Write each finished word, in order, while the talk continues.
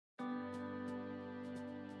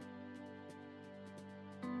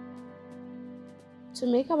To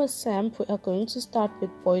make our samp, we are going to start with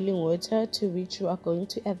boiling water, to which we are going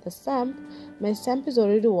to add the samp. My samp is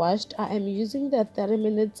already washed. I am using the 30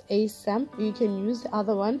 minutes A samp. You can use the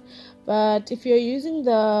other one, but if you're using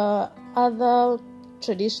the other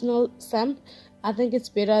traditional samp, I think it's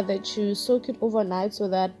better that you soak it overnight so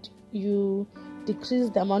that you decrease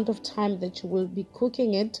the amount of time that you will be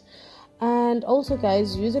cooking it. And also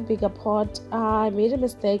guys, use a bigger pot. I made a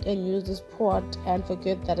mistake and used this pot and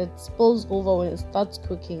forget that it spills over when it starts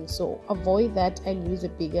cooking, so avoid that and use a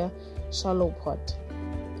bigger shallow pot.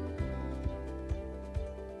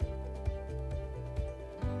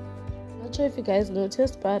 Not sure if you guys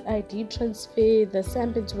noticed, but I did transfer the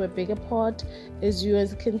samp into a bigger pot. As you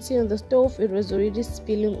guys can see on the stove, it was already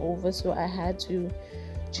spilling over, so I had to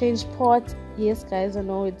change pots. Yes guys, I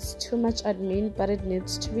know it's too much admin, but it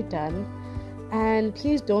needs to be done. And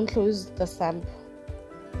please don't close the samp.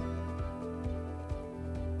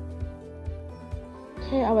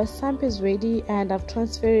 Okay, our samp is ready and I've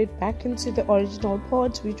transferred it back into the original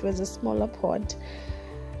pot, which was a smaller pot.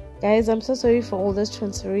 Guys, I'm so sorry for all this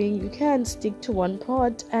transferring. You can stick to one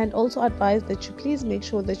pot, and also advise that you please make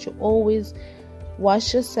sure that you always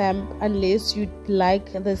wash your samp unless you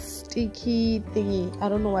like the sticky thingy. I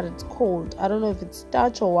don't know what it's called. I don't know if it's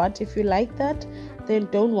starch or what. If you like that, then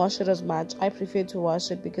don't wash it as much. I prefer to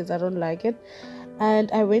wash it because I don't like it.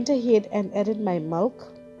 And I went ahead and added my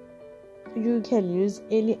milk. You can use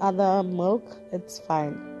any other milk, it's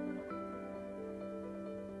fine.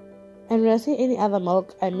 And when I say any other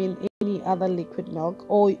milk, I mean any other liquid milk,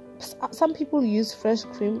 or some people use fresh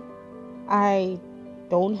cream. I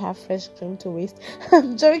don't have fresh cream to waste.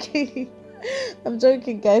 I'm joking. I'm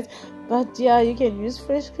joking guys, but yeah, you can use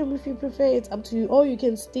fresh cream if you prefer. It's up to you, or you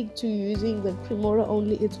can stick to using the cremora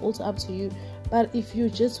only. It's also up to you. But if you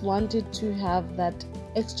just wanted to have that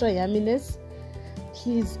extra yumminess,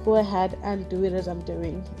 please go ahead and do it as I'm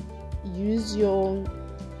doing. Use your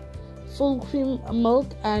full cream milk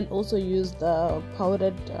and also use the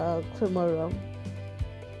powdered cremora.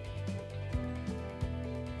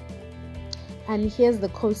 And here's the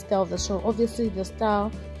coaster of the show. Obviously the star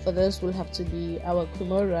for this will have to be our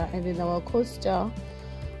cremora, and then our coaster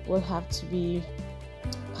will have to be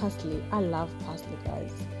parsley. I love parsley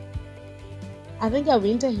guys. I think I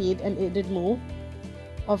went ahead and added more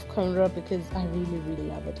of cremora because I really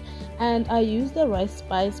love it. And I use the rice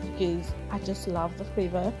spice because I just love the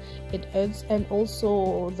flavor it adds, and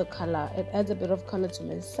also the color. It adds a bit of color to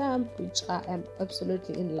my samp, which I am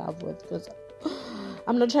absolutely in love with, because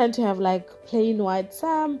I'm not trying to have like plain white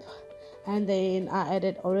samp. And then I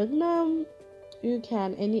added oregano. You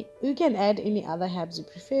can add any other herbs you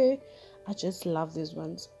prefer. I just love these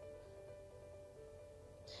ones.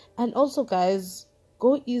 And also guys,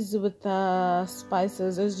 go easy with the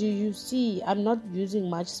spices. As you see, I'm not using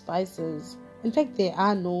much spices. In fact, there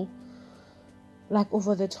are no like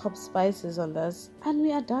over the top spices on this. And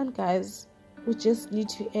we are done guys. We just need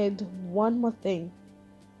to add one more thing.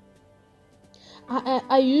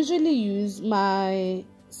 I usually use my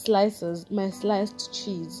sliced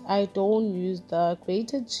cheese. I don't use the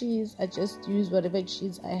grated cheese. I just use whatever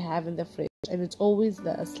cheese I have in the fridge, and it's always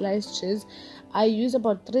the sliced cheese. I use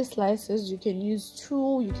about 3 slices. You can use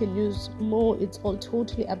 2, you can use more. It's all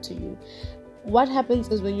totally up to you. What happens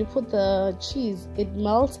is when you put the cheese, it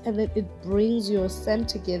melts and then it brings your samp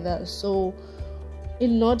together. So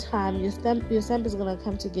in no time your samp is gonna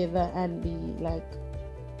come together and be like,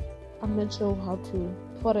 I'm not sure how to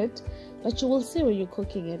put it, but you will see when you're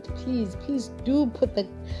cooking it. Please do put the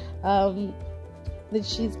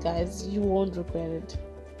cheese guys. You won't regret it.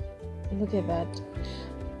 Look at that.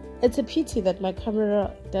 It's a pity that my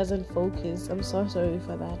camera doesn't focus. I'm so sorry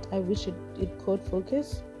for that. I wish it could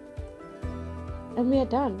focus. And we are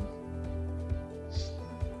done.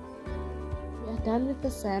 We are done with the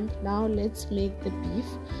samp. Now let's make the beef.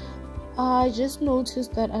 I just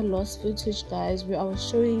noticed that I lost footage guys where I was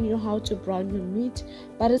showing you how to brown your meat,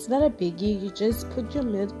 but it's not a biggie. You just put your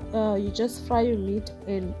meat, you just fry your meat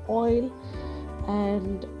in oil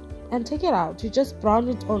and take it out. You just brown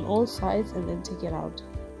it on all sides and then take it out.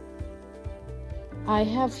 I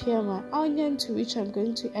have here my onion, to which I'm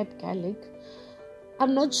going to add garlic.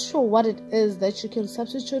 I'm not sure what it is that you can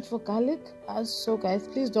substitute for garlic, so guys,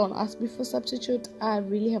 please don't ask me for substitute. I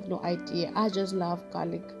really have no idea. I just love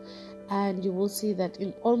garlic. And you will see that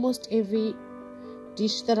in almost every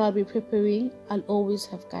dish that I'll be preparing, I'll always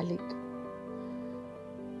have garlic.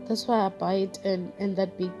 That's why I buy it in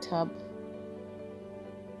that big tub.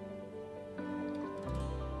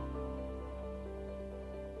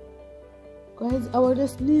 Guys, I want to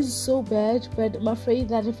sneeze so bad, but I'm afraid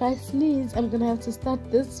that if I sneeze, I'm gonna have to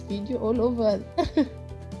start this video all over.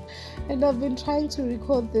 And I've been trying to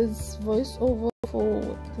record this voiceover for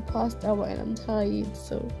the past hour and I'm tired,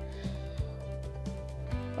 so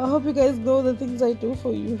I hope you guys know the things I do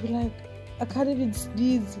for you. Like, I can't even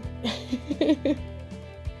sneeze.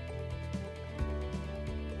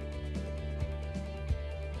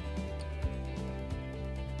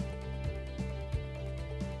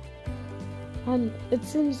 And it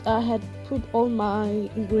seems I had put all my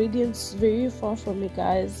ingredients very far from me,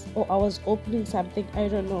 guys, or I was opening something, I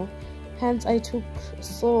don't know. Hence I took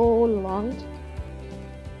so long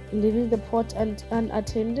leaving the pot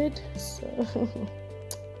unattended, so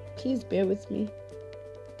please bear with me.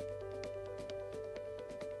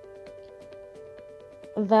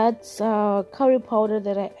 That's curry powder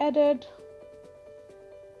that I added.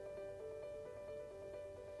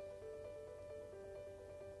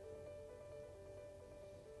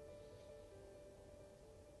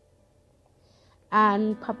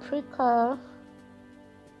 And paprika.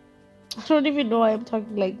 I don't even know why I'm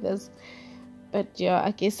talking like this, but yeah,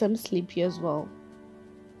 I guess I'm sleepy as well.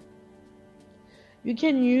 You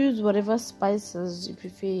can use whatever spices you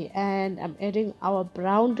prefer, and I'm adding our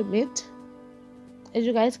browned meat. As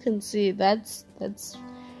you guys can see, that's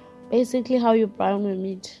basically how you brown your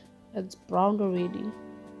meat. It's browned already.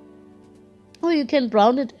 Or you can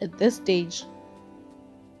brown it at this stage.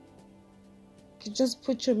 You just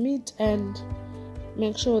put your meat and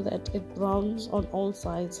make sure that it browns on all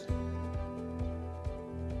sides.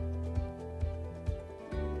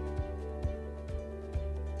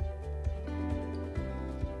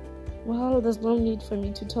 Well, there's no need for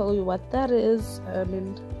me to tell you what that is. I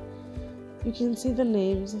mean, you can see the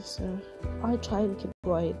names, so I'll try and keep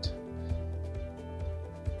quiet.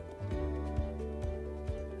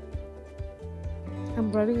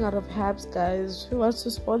 I'm running out of herbs, guys. Who wants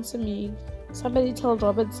to sponsor me? Somebody tell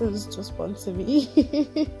Robertsons to sponsor me.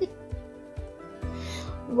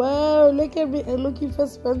 Wow, look at me. I'm looking for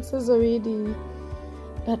sponsors already.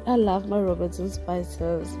 But I love my Robertson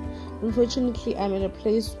spices. Unfortunately, I'm in a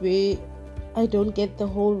place where I don't get the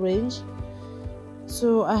whole range.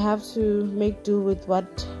 So I have to make do with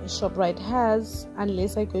what ShopRite has.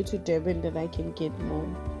 Unless I go to Durban, then I can get more.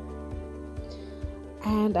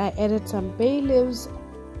 And I added some bay leaves.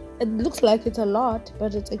 It looks like it's a lot,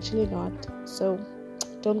 but it's actually not. So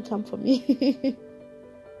don't come for me.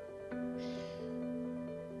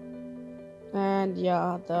 And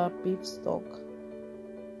yeah, the beef stock.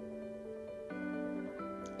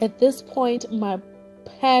 At this point, my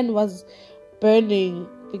pan was burning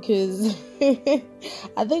because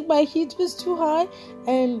I think my heat was too high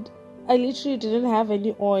and I literally didn't have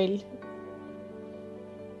any oil.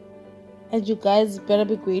 And you guys better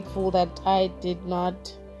be grateful that I did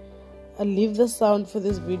not leave the sound for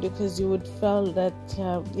this video, because you would feel that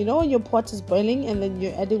you know when your pot is boiling and then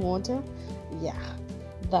you're adding water, yeah,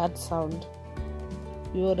 that sound,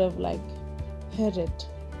 you would have like heard it.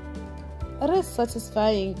 It is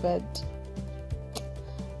satisfying, but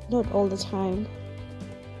not all the time.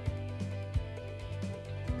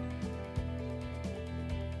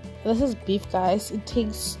 This is beef, guys. It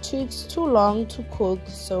takes too long to cook,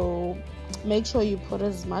 so make sure you put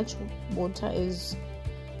as much water as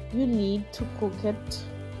you need to cook it.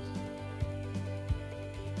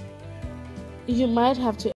 You might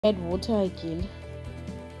have to add water again.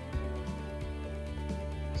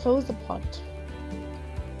 Close the pot.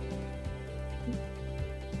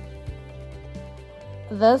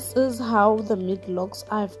 This is how the meat looks.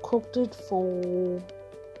 I've cooked it for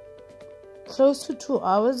close to 2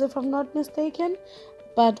 hours if I'm not mistaken,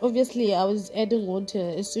 but obviously I was adding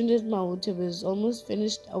water. As soon as my water was almost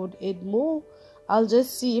finished, I would add more. I'll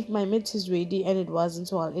just see if my meat is ready, and it wasn't,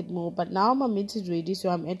 so I'll add more. But now my meat is ready, so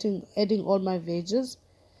I'm adding all my veggies.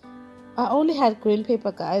 I only had green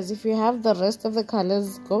pepper, guys. If you have the rest of the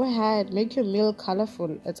colors, go ahead, make your meal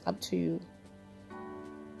colorful. It's up to you.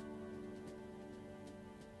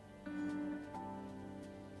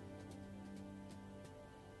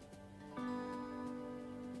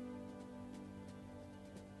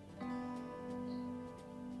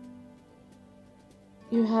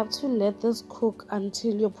 You have to let this cook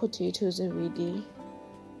until your potatoes are ready.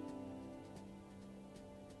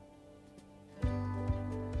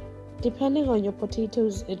 Depending on your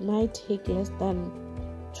potatoes, it might take less than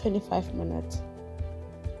 25 minutes.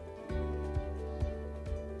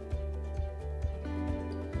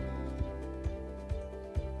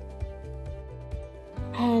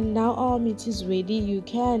 And now our meat is ready. You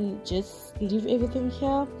can just leave everything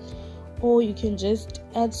here, or you can just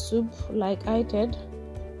add soup like I did.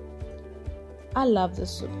 I love this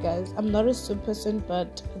soup, guys. I'm not a soup person,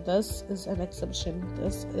 but this is an exception.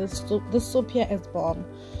 This soup here is bomb.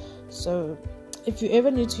 So if you ever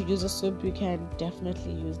need to use a soup, you can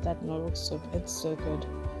definitely use that noodle soup. It's so good.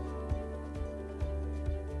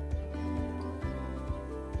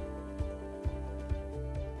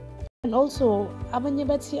 And also, abanye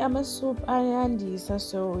bathi ama-soup ayandisa,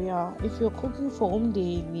 so yeah, if you're cooking for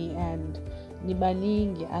umndeni and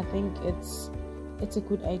nibaningi, I think it's a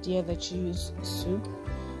good idea that you use soup.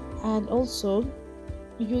 And also,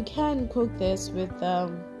 you can cook this with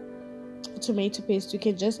tomato paste. You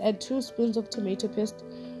can just add 2 spoons of tomato paste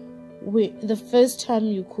the first time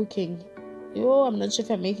you're cooking. I'm not sure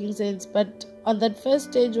if I'm making sense, but on that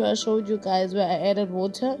first stage where I showed you guys where I added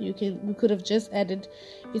water, you could have just added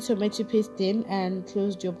your tomato paste in and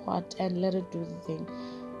closed your pot and let it do the thing.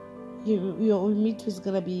 Your meat was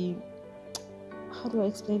gonna be, how do I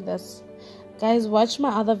explain this? Guys, watch my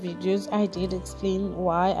other videos. I did explain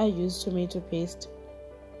why I use tomato paste.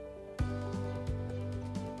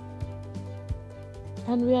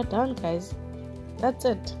 And we are done, guys. That's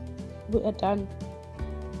it. We are done.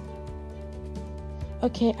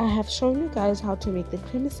 Okay, I have shown you guys how to make the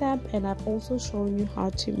creamy samp, and I've also shown you how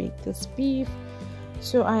to make this beef.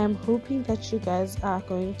 So I am hoping that you guys are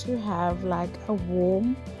going to have like a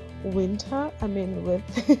warm winter, with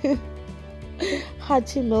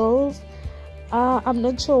hearty meals. I'm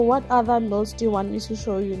not sure what other meals do you want me to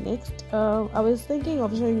show you next. I was thinking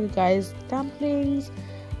of showing you guys dumplings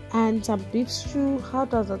and some beef stew. How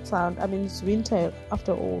does that sound? It's winter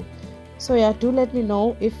after all. So yeah, do let me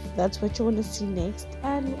know if that's what you want to see next.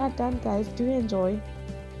 And we are done, guys. Do enjoy.